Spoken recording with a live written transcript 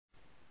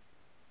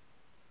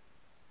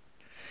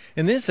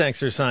In this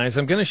exercise,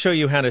 I'm going to show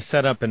you how to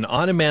set up an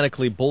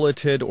automatically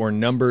bulleted or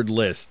numbered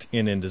list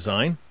in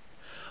InDesign.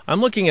 I'm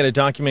looking at a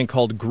document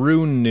called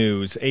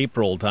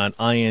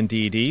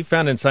grunnews.april.indd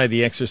found inside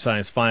the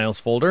exercise files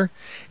folder,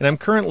 and I'm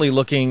currently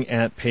looking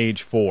at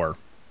page 4.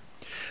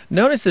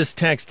 Notice this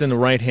text in the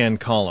right-hand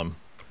column.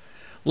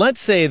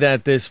 Let's say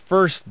that this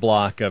first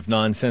block of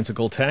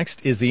nonsensical text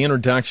is the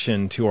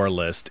introduction to our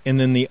list, and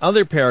then the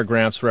other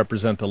paragraphs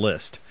represent the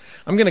list.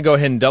 I'm going to go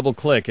ahead and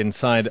double-click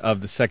inside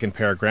of the second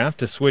paragraph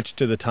to switch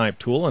to the Type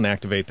tool and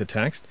activate the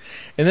text,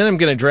 and then I'm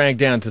going to drag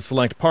down to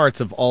select parts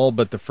of all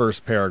but the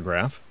first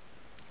paragraph.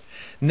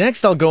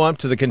 Next, I'll go up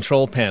to the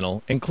Control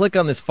panel and click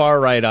on this far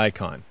right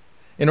icon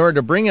in order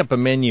to bring up a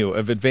menu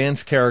of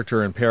advanced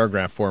character and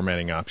paragraph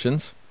formatting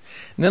options.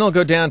 And then I'll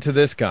go down to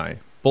this guy,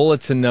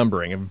 Bullets and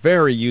Numbering, a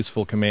very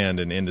useful command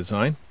in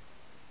InDesign.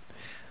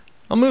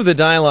 I'll move the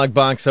dialog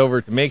box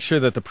over to make sure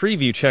that the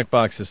preview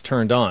checkbox is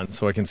turned on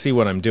so I can see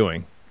what I'm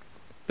doing.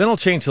 Then I'll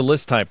change the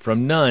list type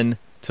from none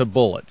to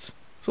bullets.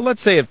 So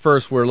let's say at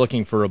first we're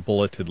looking for a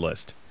bulleted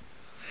list.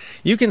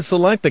 You can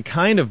select the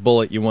kind of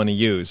bullet you want to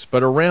use,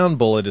 but a round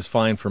bullet is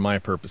fine for my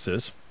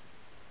purposes.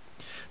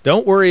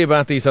 Don't worry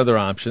about these other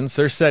options.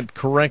 They're set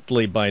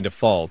correctly by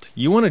default.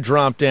 You want to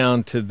drop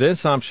down to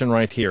this option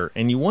right here,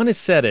 and you want to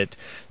set it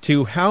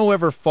to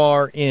however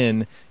far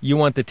in you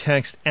want the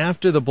text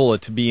after the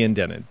bullet to be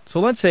indented. So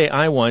let's say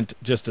I want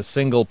just a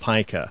single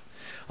pica.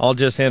 I'll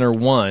just enter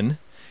 1,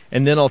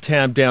 and then I'll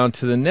tab down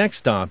to the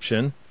next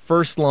option,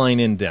 first line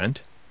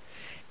indent,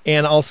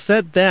 and I'll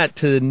set that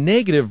to the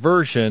negative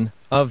version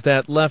of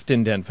that left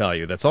indent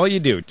value. That's all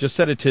you do. Just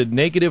set it to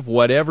negative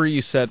whatever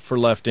you set for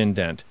left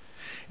indent.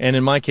 And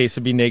in my case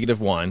it'd be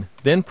 -1.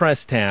 Then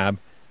press tab.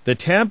 The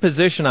tab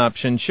position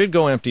option should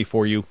go empty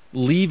for you.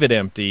 Leave it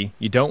empty.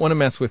 You don't want to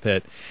mess with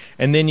it.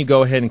 And then you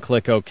go ahead and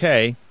click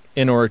OK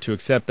in order to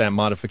accept that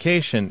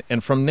modification.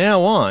 And from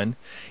now on,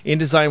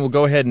 InDesign will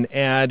go ahead and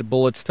add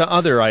bullets to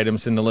other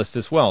items in the list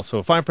as well. So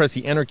if I press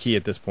the Enter key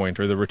at this point,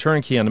 or the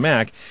Return key on the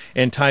Mac,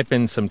 and type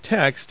in some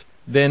text,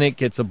 then it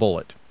gets a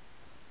bullet.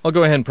 I'll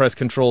go ahead and press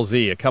Control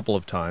Z a couple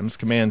of times,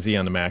 Command Z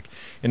on the Mac,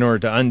 in order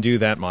to undo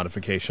that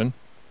modification.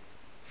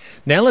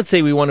 Now let's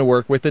say we want to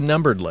work with a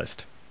numbered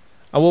list.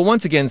 I will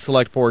once again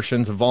select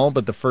portions of all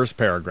but the first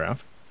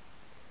paragraph.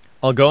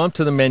 I'll go up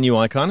to the menu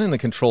icon in the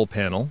Control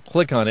panel,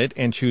 click on it,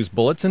 and choose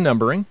Bullets and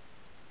Numbering.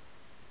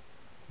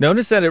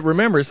 Notice that it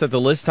remembers that the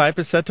list type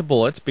is set to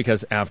bullets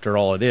because, after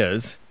all, it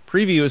is.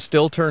 Preview is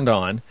still turned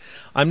on.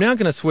 I'm now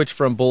going to switch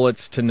from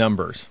bullets to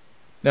numbers.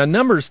 Now,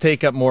 numbers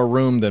take up more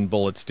room than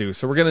bullets do,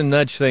 so we're going to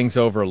nudge things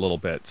over a little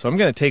bit. So I'm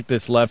going to take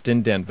this left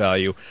indent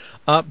value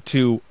up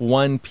to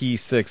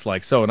 1p6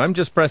 like so, and I'm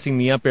just pressing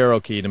the up arrow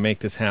key to make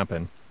this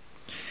happen.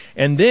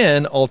 And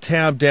then I'll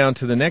tab down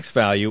to the next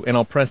value, and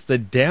I'll press the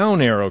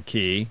down arrow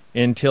key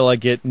until I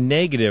get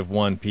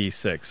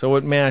 -1p6, so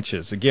it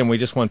matches. Again, we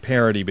just want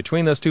parity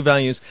between those two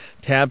values.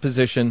 Tab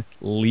position,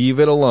 leave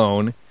it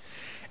alone,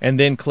 and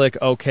then click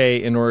OK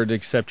in order to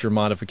accept your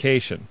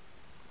modification.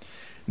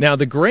 Now,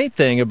 the great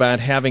thing about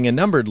having a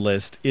numbered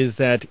list is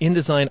that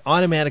InDesign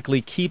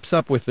automatically keeps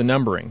up with the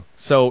numbering.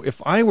 So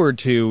if I were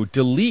to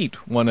delete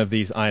one of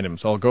these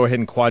items, I'll go ahead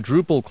and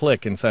quadruple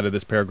click inside of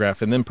this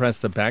paragraph and then press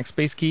the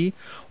backspace key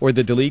or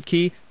the delete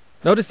key.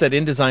 Notice that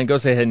InDesign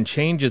goes ahead and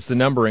changes the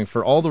numbering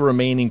for all the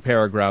remaining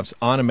paragraphs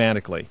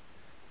automatically.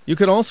 You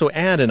could also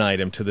add an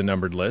item to the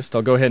numbered list.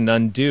 I'll go ahead and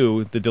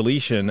undo the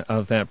deletion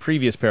of that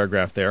previous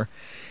paragraph there.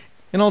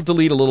 And I'll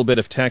delete a little bit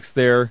of text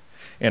there,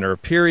 enter a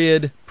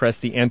period, press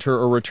the Enter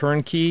or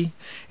Return key,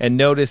 and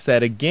notice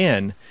that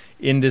again,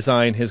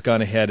 InDesign has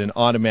gone ahead and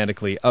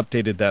automatically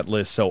updated that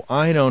list, so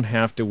I don't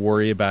have to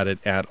worry about it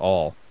at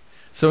all.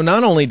 So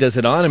not only does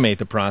it automate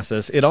the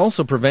process, it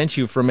also prevents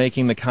you from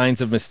making the kinds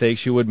of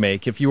mistakes you would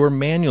make if you were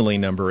manually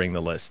numbering the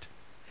list.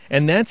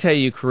 And that's how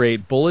you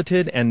create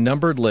bulleted and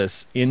numbered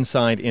lists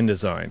inside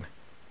InDesign.